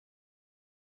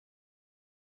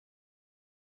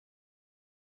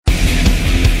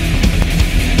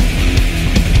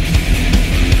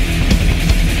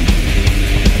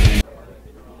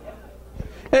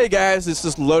Hey guys, this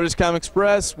is Lotus Comic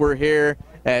Express. We're here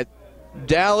at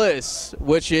Dallas,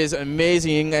 which is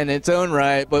amazing in its own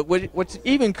right, but what's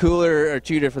even cooler are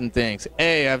two different things.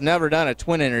 A, I've never done a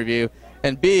twin interview,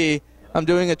 and B, I'm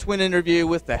doing a twin interview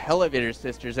with the Elevator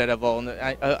Sisters at Evolve.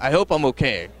 I hope I'm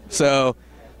okay. So,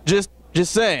 just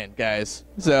saying, guys.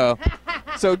 So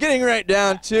getting right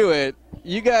down to it,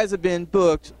 you guys have been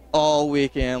booked all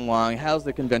weekend long. How's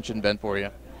the convention been for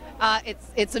you?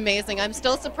 It's amazing. I'm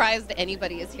still surprised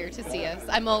anybody is here to see us.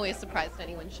 I'm always surprised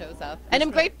anyone shows up. And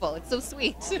I'm grateful. It's so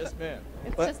sweet. Yes, ma'am.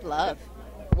 It's just love.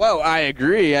 Well, I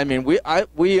agree. I mean,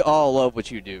 we all love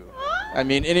what you do. I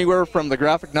mean, anywhere from the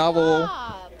graphic novel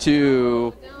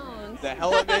to the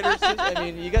Elevator Sisters. I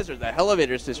mean, you guys are the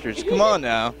Elevator Sisters. Come on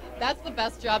now. That's the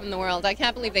best job in the world. I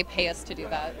can't believe they pay us to do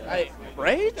that.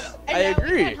 Right? And I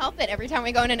agree. We can't help it. Every time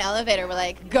we go in an elevator, we're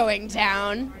like, going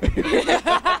down.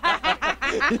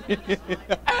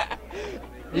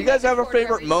 You guys have a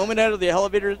favorite moment out of the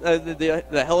Elevator,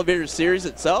 the Elevator series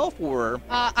itself, or?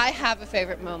 I have a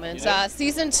favorite moment. Yeah.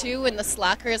 Season 2, when the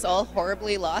Slackers all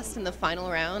horribly lost in the final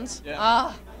round.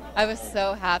 Yeah. I was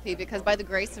so happy because by the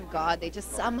grace of God, they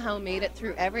just somehow made it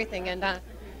through everything. And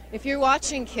if you're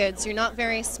watching, kids, you're not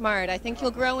very smart. I think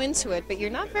you'll grow into it, but you're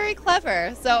not very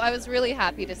clever. So I was really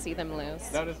happy to see them lose.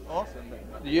 That is awesome.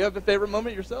 Do you have a favorite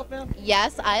moment yourself, ma'am?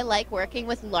 Yes, I like working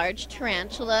with large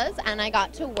tarantulas, and I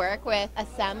got to work with a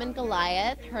salmon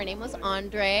Goliath. Her name was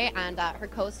Andre, and her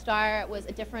co-star was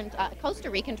a different Costa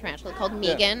Rican tarantula called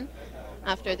Megan,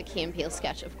 after the Key and Peele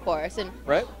sketch, of course. And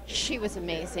she was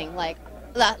amazing. Like,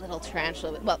 that little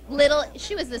tarantula, well,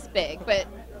 she was this big, but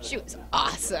she was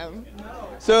awesome.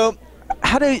 So,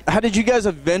 how did you guys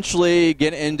eventually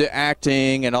get into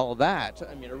acting and all that?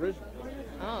 I mean, originally.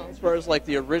 As far as like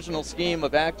the original scheme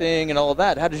of acting and all of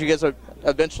that, how did you guys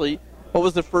eventually, what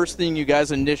was the first thing you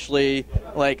guys initially,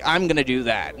 like, I'm going to do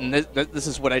that, and this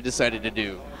is what I decided to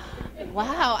do?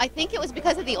 Wow, I think it was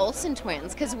because of the Olsen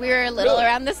twins, because we were little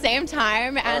around the same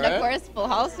time, and of course Full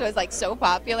House was like so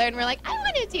popular, and we're like, I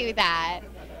want to do that.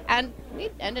 And we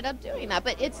ended up doing that.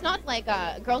 But it's not like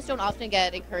girls don't often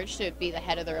get encouraged to be the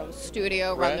head of their own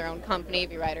studio, run their own company,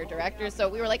 be writer-director. So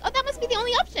we were like, oh, that must be the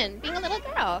only option, being a little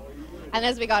girl. And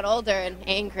as we got older and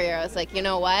angrier, I was like, you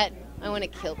know what? I want to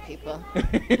kill people.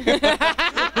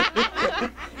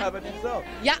 How about yourself?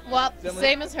 Yeah, well,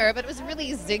 same as her, but it was a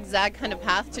really zigzag kind of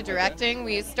path to directing.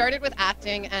 We started with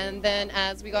acting, and then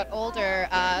as we got older,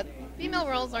 female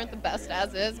roles aren't the best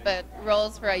as is, but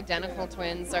roles for identical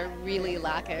twins are really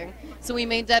lacking. So we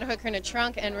made Dead Hooker in a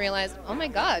Trunk and realized, oh my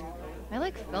God, I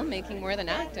like filmmaking more than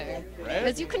acting.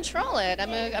 Because you control it.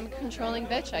 I'm a controlling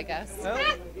bitch, I guess.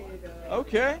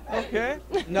 Okay.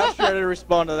 Not sure how to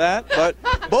respond to that, but.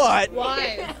 Why?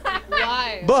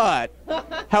 But,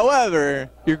 however,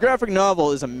 your graphic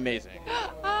novel is amazing.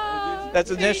 That's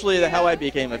initially how I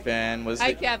became a fan.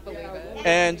 I can't believe it.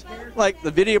 And like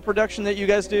the video production that you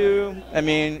guys do, I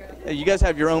mean, you guys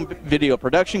have your own video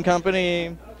production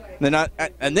company.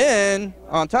 And then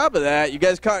on top of that,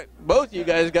 both you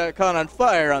guys got caught on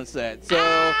fire on set.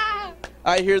 So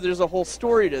I hear there's a whole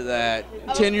story to that.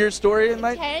 10-year story in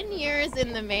my 10 years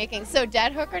in the making. So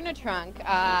Dead Hooker in a Trunk,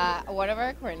 one of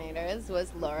our coordinators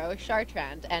was Lauro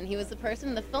Chartrand, and he was the person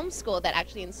in the film school that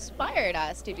actually inspired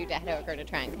us to do Dead Hooker in a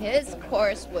Trunk. His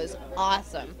course was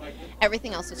awesome.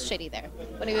 Everything else was shitty there.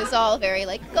 But he was all very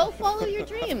like, go follow your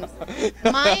dreams.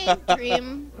 My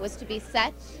dream was to be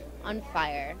set on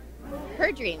fire.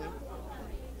 Her dream,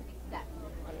 set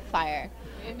on fire.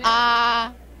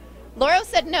 Lauro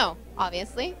said no,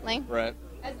 obviously. Right.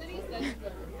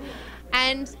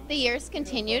 And the years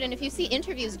continued, and if you see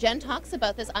interviews, Jen talks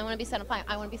about this, I want to be set on fire,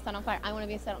 I want to be set on fire, I want to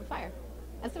be set on fire.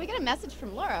 And so we get a message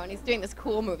from Lauro, and he's doing this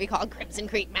cool movie called Crimson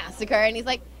Creek Massacre, and he's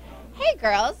like, hey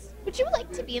girls, would you like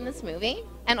to be in this movie?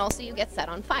 And also you get set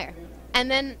on fire.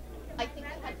 And then I think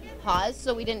I had to pause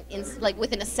so we didn't,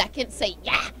 within a second say,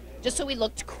 yeah, just so we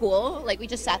looked cool. Like, we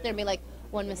just sat there and be like,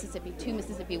 1 Mississippi, 2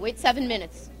 Mississippi, wait 7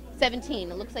 minutes,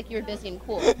 17, it looks like you're busy and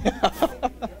cool.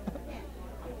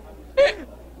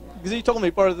 Because he told me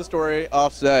part of the story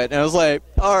offset, and I was like,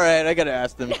 all right, I got to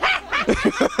ask them.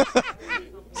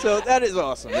 So that is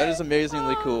awesome. That is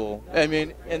amazingly cool. I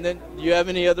mean, and then do you have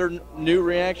any other new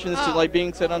reactions to like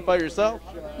being set on fire yourself?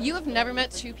 You have never met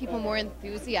two people more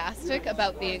enthusiastic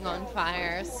about being on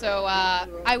fire. So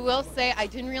I will say I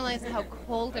didn't realize how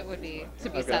cold it would be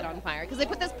to be set on fire. Because they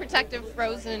put this protective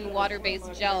frozen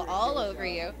water-based gel all over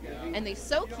you, and they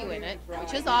soak you in it,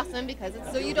 which is awesome because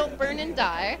it's so you don't burn and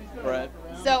die. Right.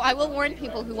 So I will warn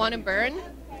people who want to burn,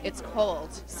 it's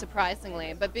cold,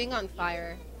 surprisingly. But being on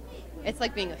fire, It's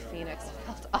like being a phoenix. It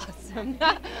felt awesome.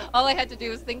 All I had to do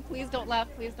was think, please don't laugh,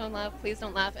 please don't laugh, please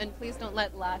don't laugh, and please don't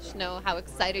let Lash know how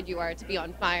excited you are to be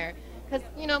on fire. Because,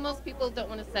 you know, most people don't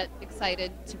want to set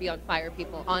excited to be on fire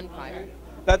people on fire.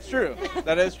 That's true.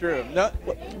 That is true. No,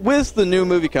 with the new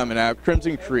movie coming out,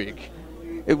 Crimson Creek,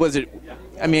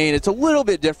 I mean, it's a little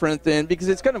bit different than, because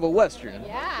it's kind of a Western.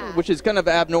 Yeah. Which is kind of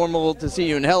abnormal to see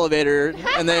you in Elevator,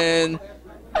 and then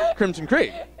Crimson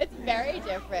Creek. It's very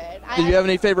different. Did you have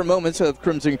any favorite moments of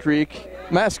Crimson Creek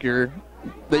Massacre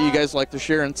that you guys like to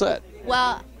share and set?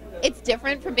 Well, it's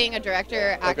different from being a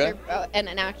director, actor, and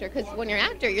an actor, because when you're an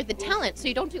actor, you're the talent, so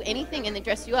you don't do anything, and they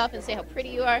dress you up and say how pretty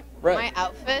you are. Right. My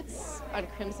outfits on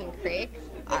Crimson Creek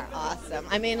are awesome.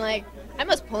 I mean, like, I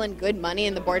must pull in good money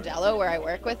in the bordello where I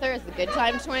work with her as the Good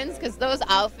Time Twins, because those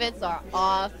outfits are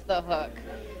off the hook.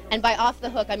 And by off the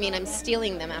hook, I mean I'm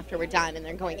stealing them after we're done, and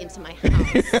they're going into my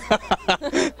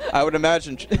house. I would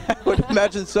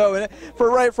imagine so, and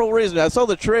for rightful reason. I saw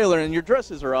the trailer, and your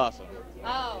dresses are awesome.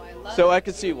 Oh, I love So I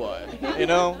could see why. You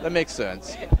know, that makes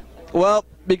sense. Well,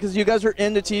 because you guys are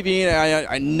into TV, and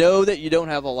I know that you don't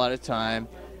have a lot of time.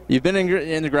 You've been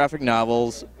in the graphic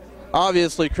novels.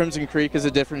 Obviously, Crimson Creek is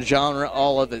a different genre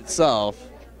all of itself.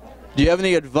 Do you have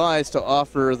any advice to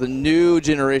offer the new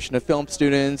generation of film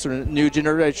students or new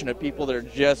generation of people that are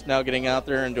just now getting out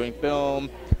there and doing film,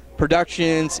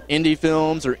 productions, indie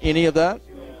films, or any of that?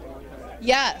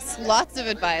 Yes, lots of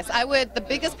advice. The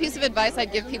biggest piece of advice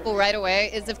I'd give people right away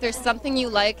is if there's something you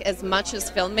like as much as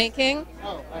filmmaking,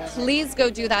 please go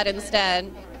do that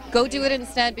instead. Go do it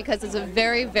instead, because it's a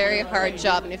very, very hard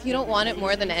job. And if you don't want it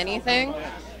more than anything,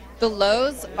 the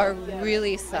lows are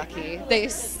really sucky. They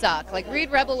suck. Like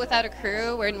read Rebel Without a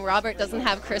Crew, when Robert doesn't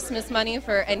have Christmas money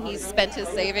and he spent his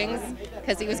savings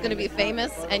because he was going to be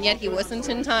famous, and yet he wasn't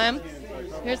in time.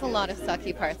 There's a lot of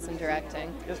sucky parts in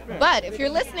directing. But if you're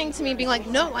listening to me being like,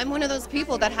 no, I'm one of those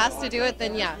people that has to do it,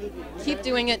 then yeah, keep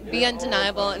doing it, be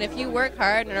undeniable, and if you work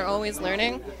hard and are always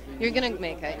learning, you're going to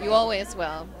make it. You always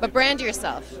will. But brand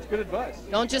yourself. That's good advice.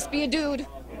 Don't just be a dude.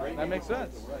 That makes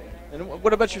sense. And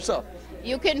what about yourself?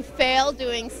 You can fail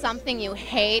doing something you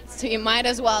hate, so you might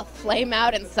as well flame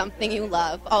out in something you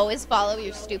love. Always follow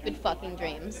your stupid fucking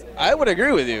dreams. I would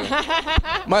agree with you.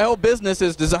 My whole business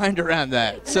is designed around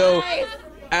that. So Nice.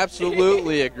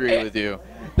 absolutely agree with you.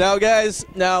 Now, guys,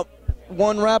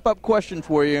 one wrap-up question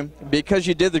for you. Because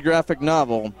you did the graphic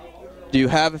novel, do you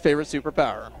have a favorite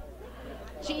superpower?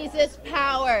 Jesus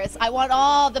powers. I want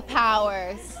all the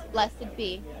powers. Blessed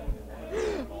be.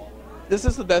 This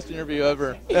is the best interview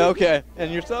ever. Okay.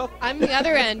 And yourself? I'm the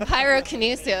other end,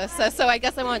 pyrokinesis, so I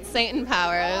guess I want Satan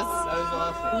powers. That is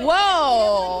awesome.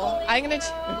 Whoa! I'm going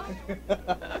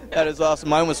to... That is awesome.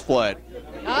 Mine was flight.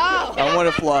 Oh! I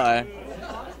want to fly.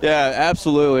 Yeah,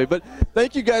 absolutely. But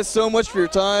thank you guys so much for your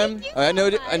time. I know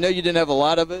you didn't have a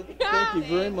lot of it. Thank you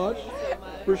very much.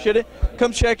 Appreciate it.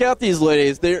 Come check out these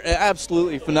ladies. They're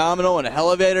absolutely phenomenal in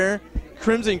Elevator.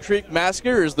 Crimson Creek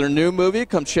Massacre is their new movie.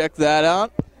 Come check that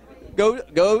out.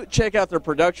 Go check out their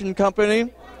production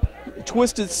company,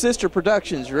 Twisted Sister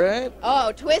Productions, right?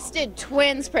 Oh, Twisted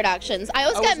Twins Productions. I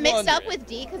always I get was mixed up wondering. with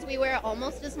D because we wear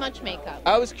almost as much makeup.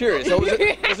 I was curious. I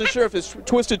wasn't sure if it's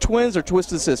Twisted Twins or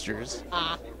Twisted Sisters.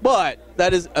 But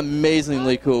that is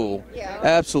amazingly cool. Yeah.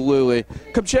 Absolutely.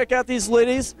 Come check out these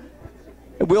ladies.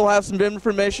 We'll have some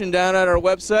information down at our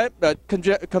website, but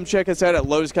come check us out at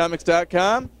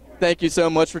lotuscomics.com. Thank you so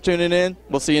much for tuning in.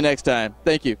 We'll see you next time.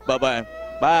 Thank you. Bye-bye.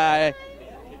 Bye.